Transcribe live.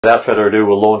Without further ado,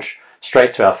 we'll launch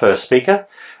straight to our first speaker.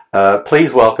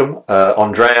 Please welcome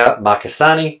Andrea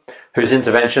Marchesani, whose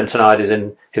intervention tonight is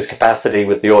in his capacity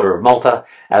with the Order of Malta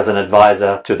as an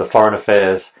advisor to the Foreign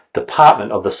Affairs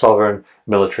Department of the Sovereign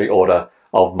Military Order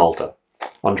of Malta.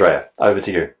 Andrea, over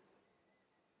to you.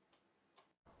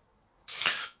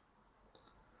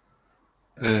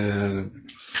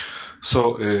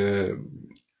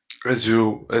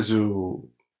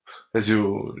 As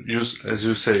you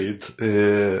said,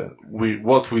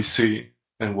 what we see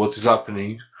and what is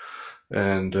happening,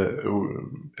 and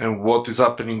what is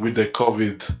happening with the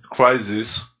COVID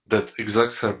crisis that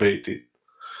exacerbated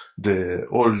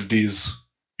all this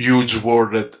huge war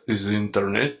that is the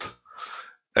internet,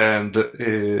 and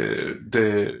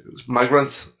the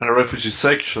migrants and refugees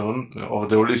section of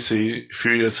the OLC a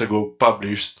few years ago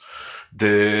published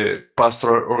the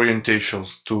pastoral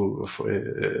orientations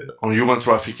on human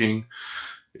trafficking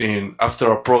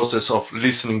after a process of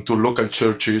listening to local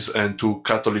churches and to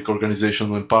Catholic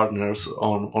organizations and partners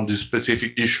on this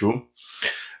specific issue.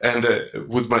 And it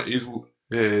would be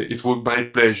my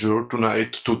pleasure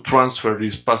tonight to transfer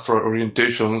these pastoral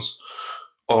orientations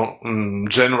on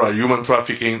general human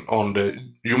trafficking, on the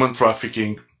human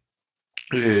trafficking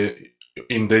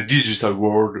in the digital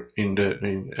world, and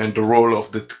the role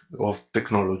of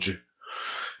technology.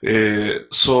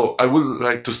 So I would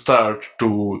like to start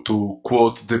to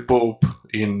quote the Pope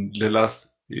in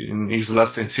his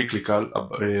last encyclical,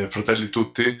 Fratelli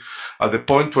Tutti. At the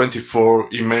point 24,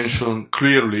 he mentioned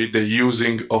clearly the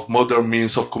using of modern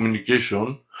means of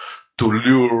communication to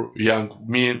lure young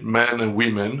men and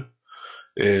women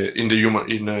in the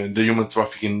human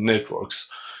trafficking networks.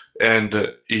 And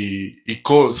he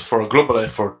calls for a global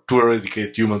effort to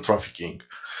eradicate human trafficking.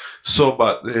 So,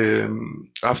 but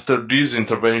after this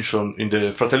intervention in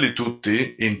the Fratelli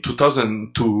Tutti, in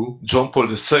 2002, John Paul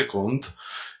II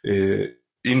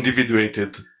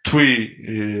individuated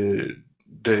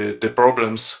the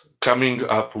problems coming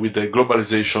up with the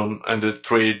globalization and the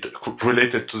trade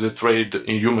related to the trade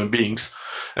in human beings.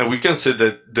 And we can say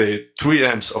that the three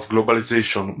M's of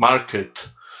globalization, market,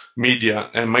 media,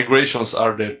 and migrations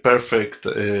are they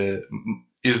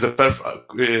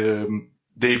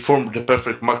form the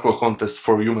perfect macro context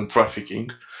for human trafficking,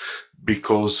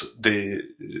 because the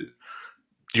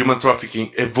human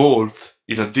trafficking evolved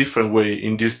in a different way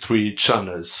in these three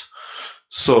channels.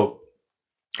 So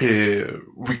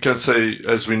we can say,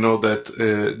 as we know, that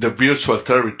the virtual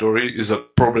territory is a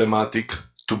problematic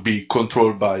to be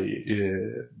controlled by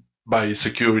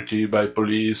security, by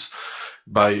police,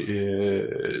 by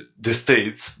the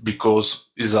states, because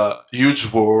it's a huge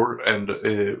war, and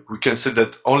we can say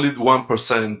that only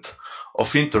 1%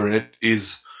 of internet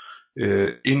is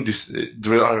in this.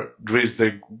 There is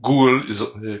the Google is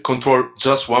control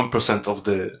just 1%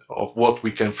 of what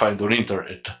we can find on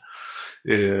internet.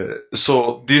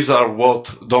 So these are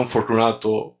what Don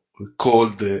Fortunato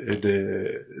called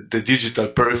the digital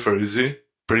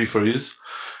peripheries.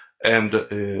 And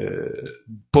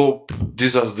Pope,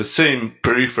 these are the same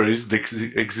peripheries, the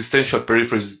existential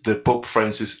peripheries that Pope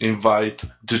Francis invite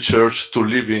the church to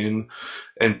live in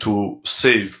and to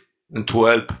save and to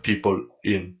help people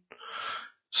in.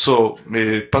 So,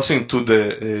 passing to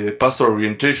the pastoral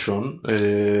orientation,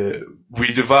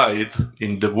 we divide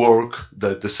in the work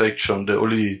that the section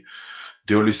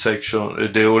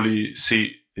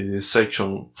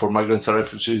for migrants and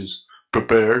refugees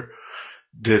prepared.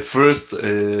 The first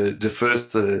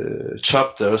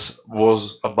chapters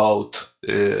was about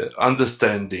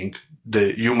understanding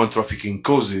the human trafficking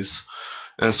causes,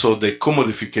 and so the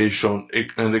commodification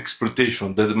and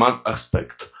exploitation, the demand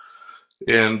aspect.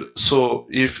 And so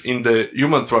if in the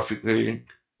human trafficking,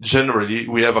 generally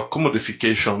we have a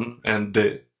commodification and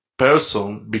the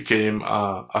person became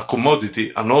a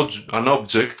commodity, an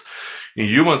object. In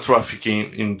human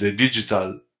trafficking in the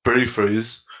digital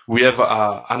peripheries, we have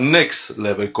a next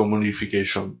level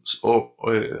commodification. So,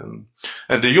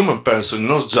 and the human person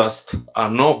not just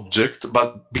an object,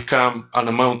 but becomes an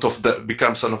amount of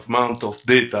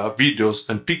data, videos,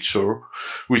 and pictures,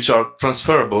 which are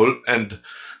transferable, and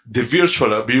the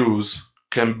virtual abuse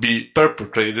can be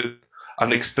perpetrated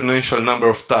an exponential number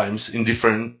of times in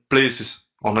different places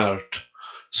on Earth.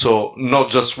 So not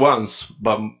just once,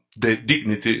 but the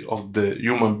dignity of the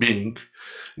human being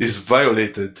is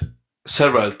violated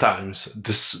several times,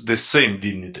 the same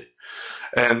dignity.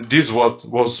 And this was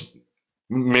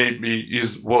Martin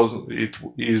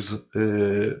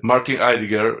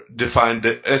Heidegger defined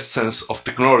the essence of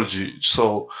technology.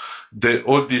 So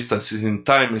all distances in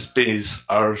time and space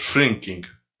are shrinking,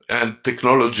 and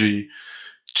technology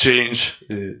change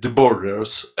the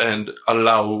borders and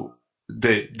allow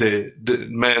the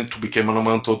man to become an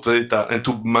amount of data and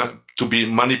to be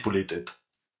manipulated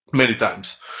many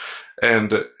times.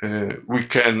 And we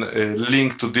can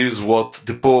link to this what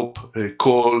the Pope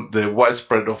called the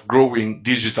widespread of growing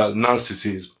digital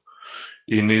narcissism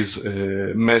in his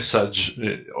message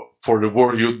for the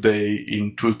World Youth Day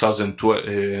in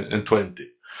 2020.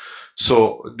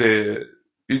 So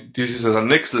this is at the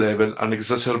next level, an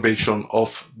exacerbation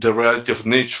of the reality of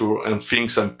nature and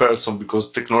things and person,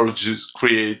 because technologies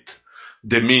create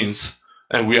the means,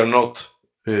 and we are not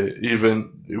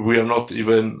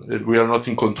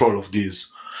in control of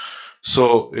this.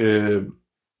 So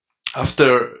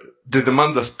after the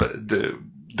demand aspect,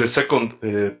 the second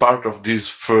part of this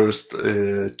first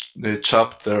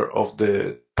chapter of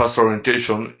the pastoral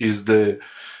orientation is the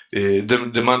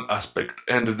demand aspect,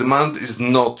 and the demand is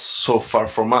not so far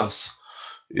from us.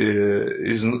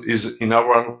 Is in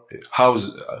our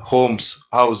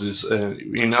houses,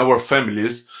 in our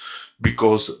families,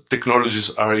 because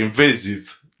technologies are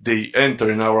invasive. They enter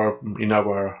in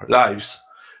our lives,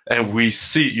 and we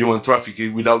see human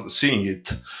trafficking without seeing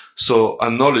it. So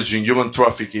acknowledging human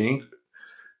trafficking,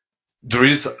 there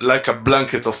is like a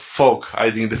blanket of fog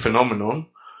hiding the phenomenon,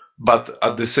 but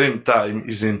at the same time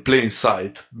is in plain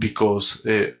sight, because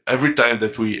every time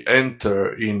that we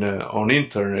enter on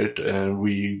internet and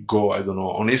we go, I don't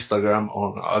know, on Instagram,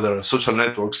 on other social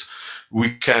networks,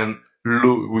 we can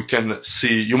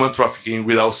see human trafficking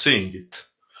without seeing it,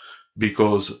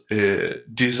 because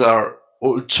these are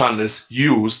all channels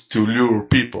used to lure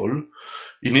people.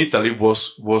 In Italy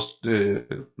was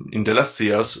in the last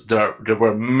years there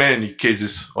were many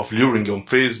cases of luring on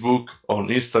Facebook, on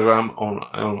Instagram, on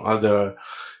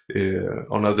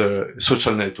other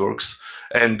social networks,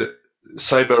 and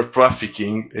cyber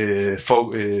trafficking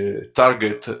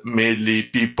target mainly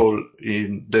people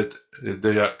in that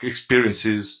their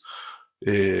experiences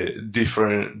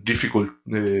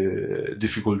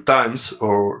difficult times,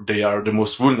 or they are the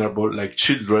most vulnerable, like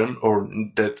children, or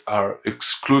that are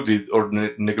excluded or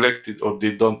neglected, or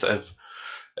they don't have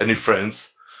any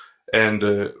friends. And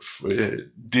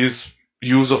this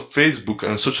use of Facebook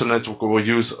and social network were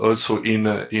used also in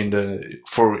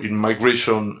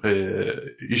migration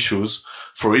issues.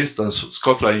 For instance,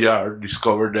 Scotland Yard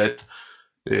discovered that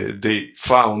they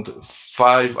found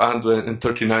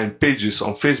 539 pages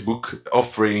on Facebook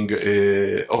offering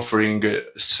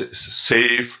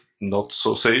safe, not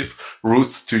so safe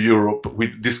routes to Europe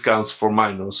with discounts for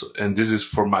minors, and this is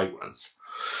for migrants.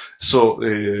 So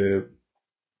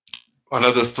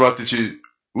another strategy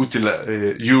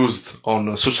used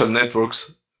on social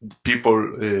networks,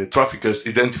 traffickers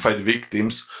identify the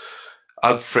victims,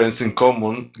 add friends in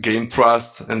common, gain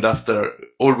trust, and after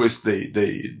always they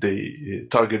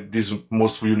target these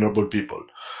most vulnerable people.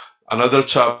 Another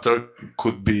chapter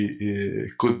could be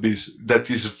that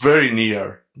is very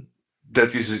near,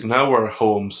 that is in our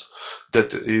homes,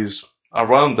 that is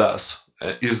around us,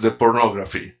 is the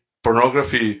pornography.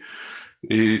 Pornography,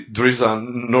 there is a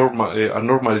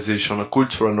normalization, a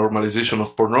cultural normalization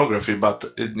of pornography, but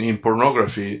in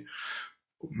pornography,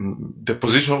 the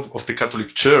position of the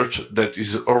Catholic Church, that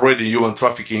is already human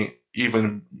trafficking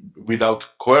even without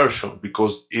coercion,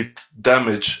 because it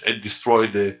damaged and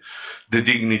destroyed the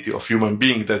dignity of human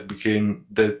being that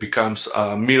becomes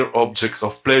a mere object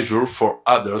of pleasure for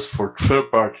others, for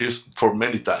third parties, for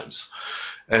many times.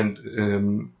 And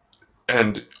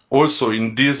also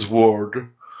in this world,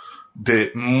 the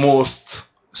most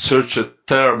searched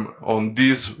term on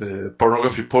these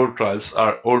pornography portals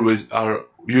are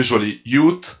usually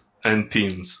youth and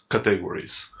teens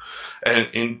categories, and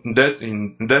in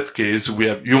that case we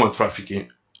have human trafficking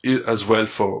as well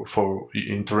for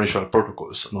international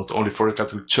protocols, not only for the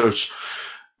Catholic Church.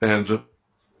 And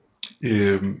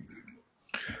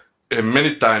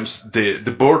many times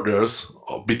the borders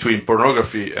between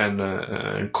pornography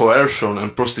and coercion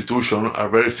and prostitution are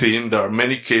very thin. There are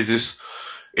many cases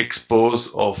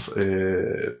exposed of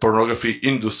pornography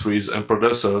industries and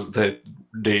producers that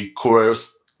they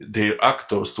coerce their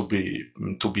actors to be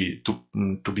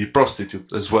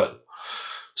prostitutes as well.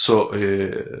 So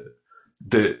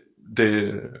the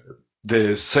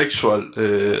sexual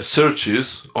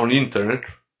searches on internet,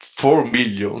 4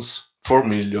 millions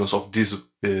of these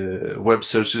web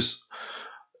searches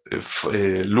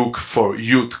look for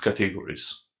youth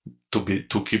categories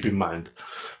to keep in mind.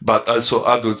 But also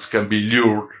adults can be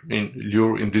lured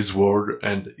in this world,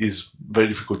 and is very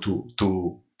difficult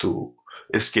to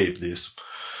escape this.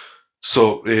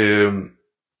 So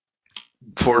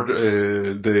for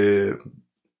the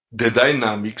the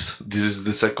dynamics, this is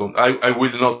the second. I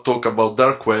will not talk about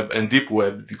dark web and deep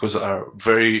web because are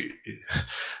very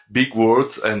big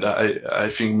words, and I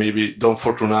think maybe Don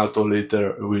Fortunato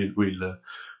later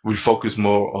will focus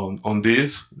more on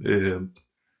this.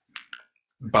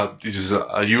 But it is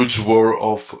a huge war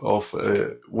of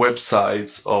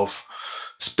websites, of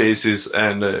spaces,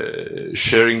 and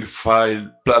sharing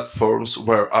file platforms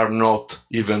where are not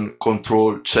even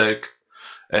controlled, checked,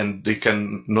 and they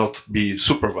cannot be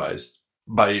supervised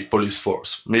by police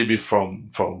force. Maybe from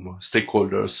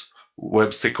stakeholders,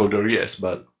 web stakeholder, yes,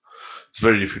 but it's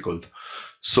very difficult.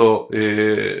 So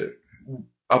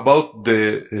about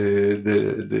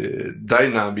the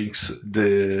dynamics,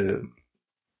 the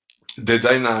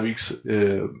dynamics,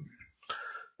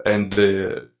 and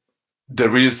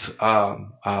there is a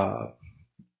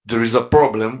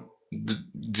problem.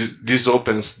 This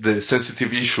opens the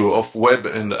sensitive issue of web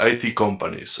and IT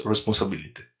companies'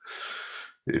 responsibility,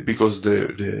 because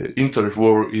the internet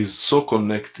world is so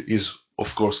connected, is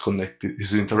of course connected,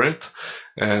 is internet,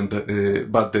 and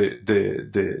but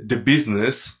the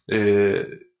business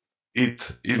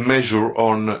it measure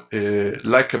on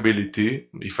likability,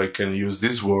 if I can use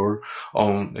this word,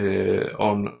 on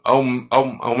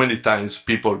how many times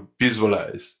people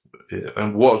visualize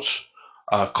and watch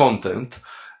content,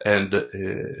 and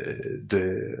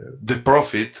the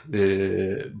profit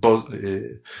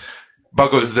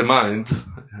boggles the mind,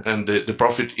 and the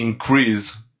profit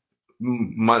increase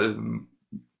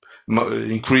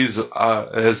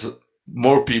as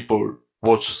more people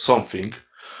watch something.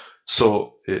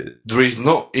 So there is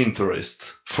no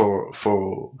interest for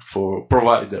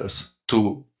providers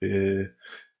to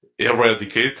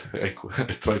eradicate. I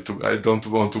don't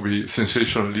want to be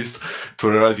sensationalist, to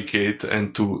eradicate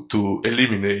and to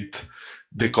eliminate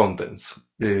the contents.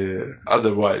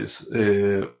 Otherwise,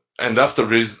 and after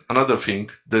there is another thing,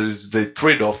 there is the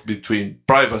trade-off between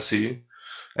privacy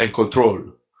and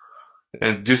control.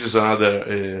 And this is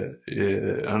another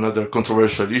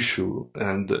controversial issue,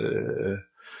 and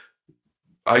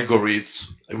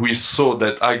algorithms. We saw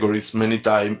that algorithms many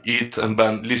times eat and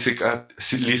ban illicit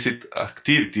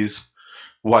activities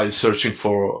while searching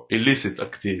for illicit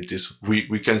activities.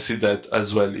 We can see that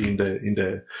as well in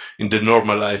the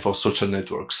normal life of social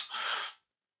networks.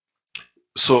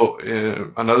 So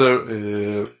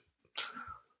another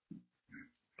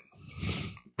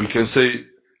we can say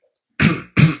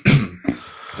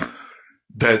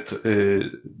that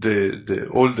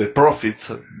all the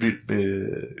profits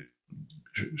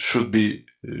should be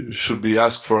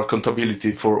asked for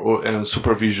accountability for and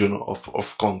supervision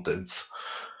of contents.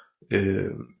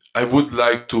 I would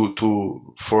like to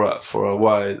for a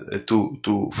while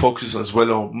to focus as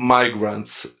well on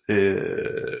migrants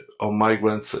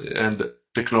and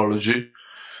technology.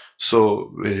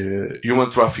 So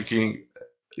human trafficking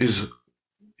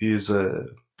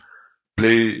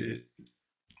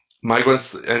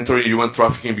migrants entering human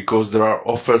trafficking because there are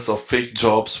offers of fake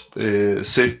jobs,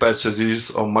 safe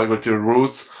passages on migratory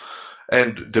routes,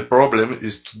 and the problem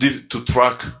is to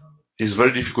track. It's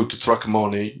very difficult to track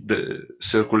money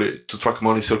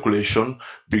circulation,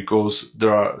 because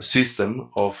there are systems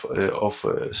of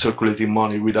circulating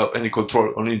money without any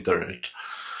control on internet.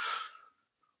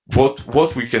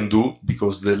 What we can do,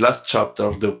 because the last chapter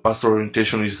of the pastoral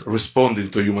orientation is responding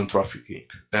to human trafficking,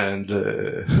 and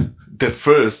the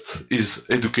first is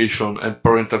education and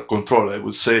parental control, I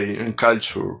would say, and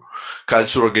culture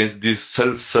against this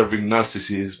self-serving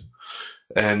narcissism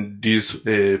and this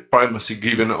primacy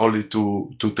given only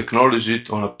to technology,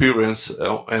 on appearance,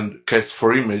 and quest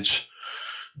for image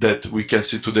that we can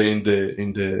see today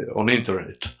on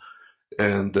internet.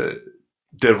 And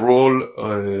the role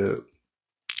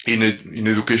in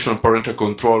education and parental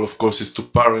control, of course, is to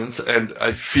parents, and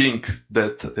I think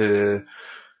that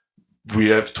we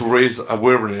have to raise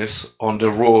awareness on the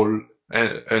role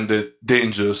and the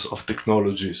dangers of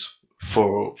technologies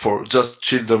for just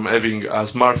children having a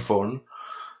smartphone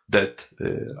that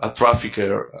a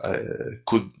trafficker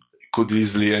could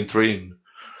easily enter in.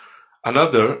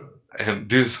 Another, and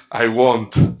this I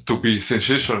want to be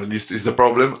sensationalist, is the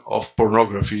problem of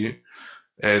pornography.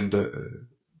 And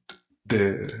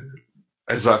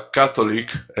as a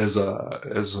Catholic, as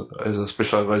a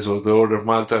special advisor of the Order of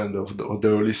Malta and of the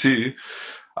Holy See,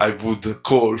 I would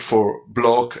call for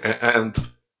block and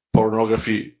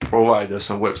pornography providers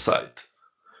and websites,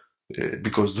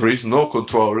 because there is no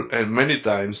control, and many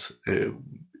times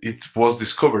it was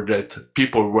discovered that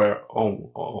people were on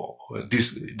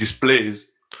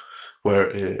displays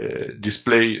were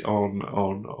displayed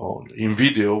on in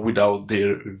video without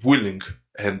their willing,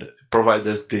 and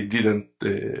providers they didn't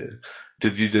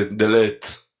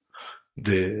delete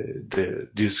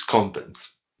these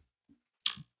contents.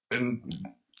 And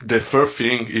the first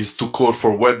thing is to call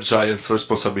for web giants'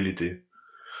 responsibility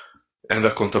and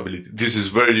accountability. This is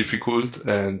very difficult,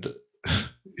 and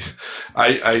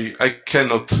I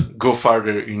cannot go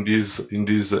further in this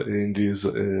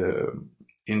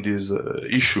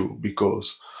issue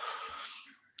because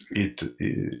it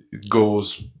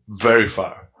goes very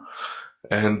far.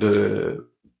 And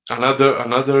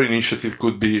another initiative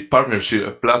could be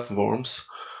partnership platforms,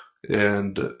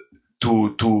 and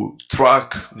to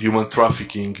track human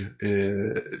trafficking,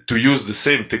 to use the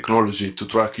same technology to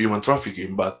track human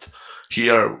trafficking, but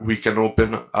here we can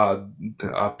open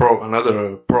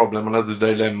another problem, another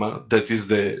dilemma, that is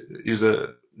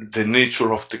the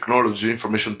nature of technology,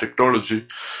 information technology.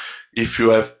 If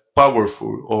you have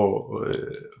powerful or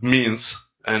means,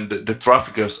 and the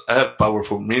traffickers have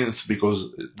powerful means,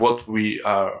 because what we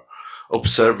are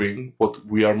observing, what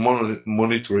we are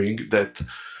monitoring, that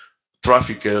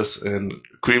traffickers and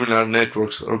criminal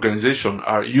networks organizations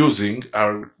are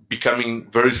becoming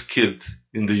very skilled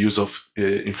in the use of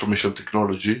information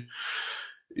technology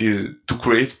to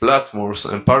create platforms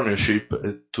and partnership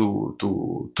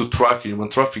to track human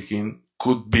trafficking.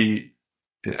 Could be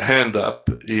end up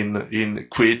in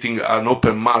creating an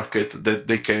open market that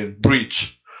they can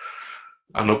breach,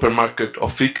 an open market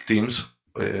of victims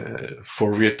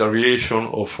for retaliation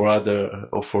or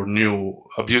for new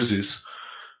abuses,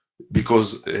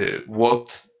 because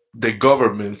what the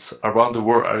governments around the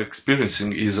world are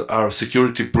experiencing is our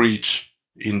security breach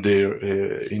in their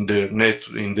internet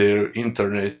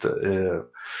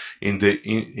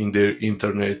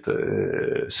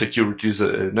securities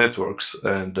networks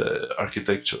and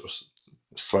architectures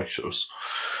structures.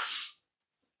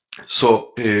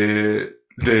 So the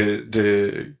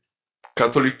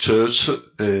Catholic Church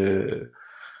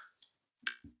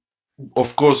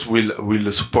of course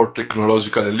will support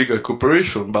technological and legal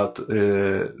cooperation, but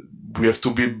we have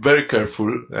to be very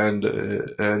careful, and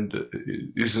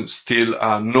isn't still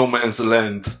a no man's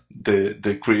land,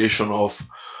 the creation of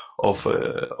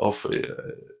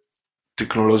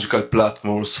technological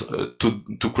platforms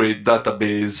to create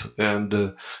database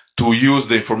and to use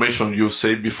the information you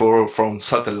said before from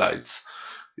satellites,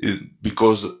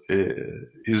 because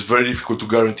it's very difficult to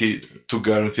guarantee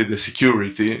the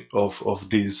security of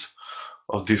these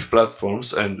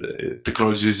platforms, and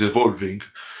technology is evolving.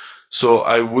 So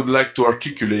I would like to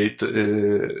articulate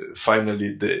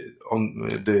finally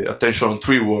the attention on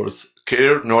three words: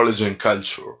 care, knowledge, and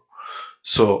culture.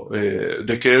 So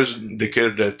the care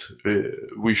that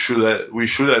we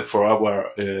should have for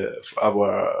our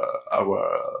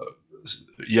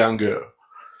younger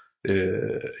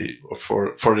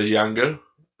for the younger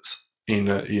in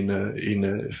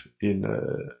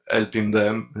helping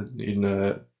them,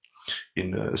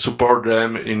 in support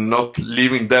them, in not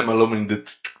leaving them alone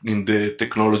in the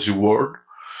technology world.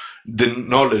 The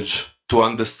knowledge to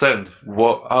understand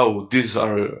how these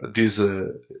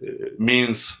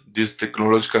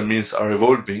technological means are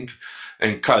evolving,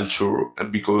 and culture,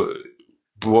 because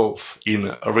both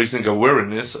in raising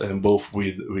awareness and both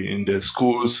in the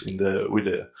schools,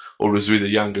 always with the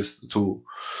youngest, to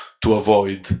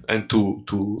avoid and to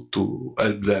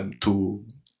help them to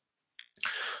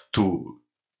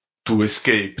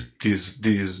escape these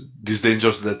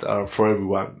dangers that are for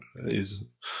everyone is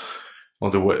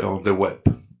on the web.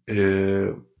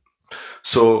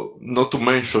 So not to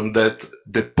mention that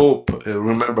the Pope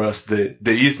remembers the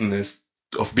easiness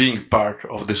of being part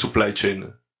of the supply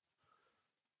chain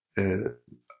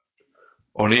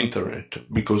on internet,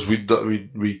 because we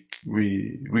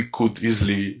could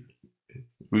easily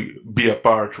be a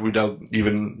part without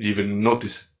even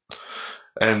noticing.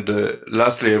 And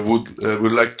lastly, I would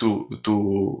like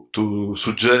to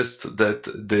suggest that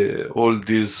all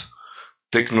these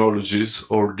technologies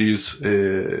or these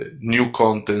new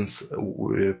contents,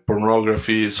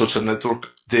 pornography, social network,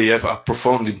 they have a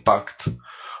profound impact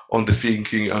on the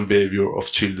thinking and behavior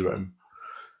of children.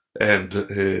 And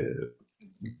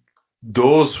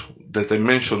those that I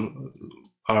mentioned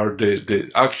are the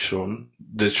action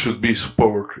that should be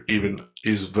support, even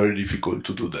is very difficult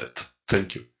to do that.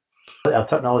 Thank you. Our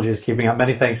technology is keeping up.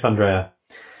 Many thanks, Andrea.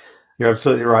 You're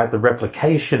absolutely right. The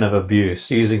replication of abuse,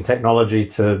 using technology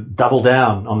to double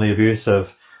down on the abuse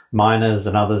of minors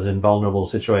and others in vulnerable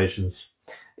situations,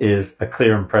 is a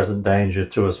clear and present danger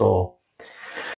to us all.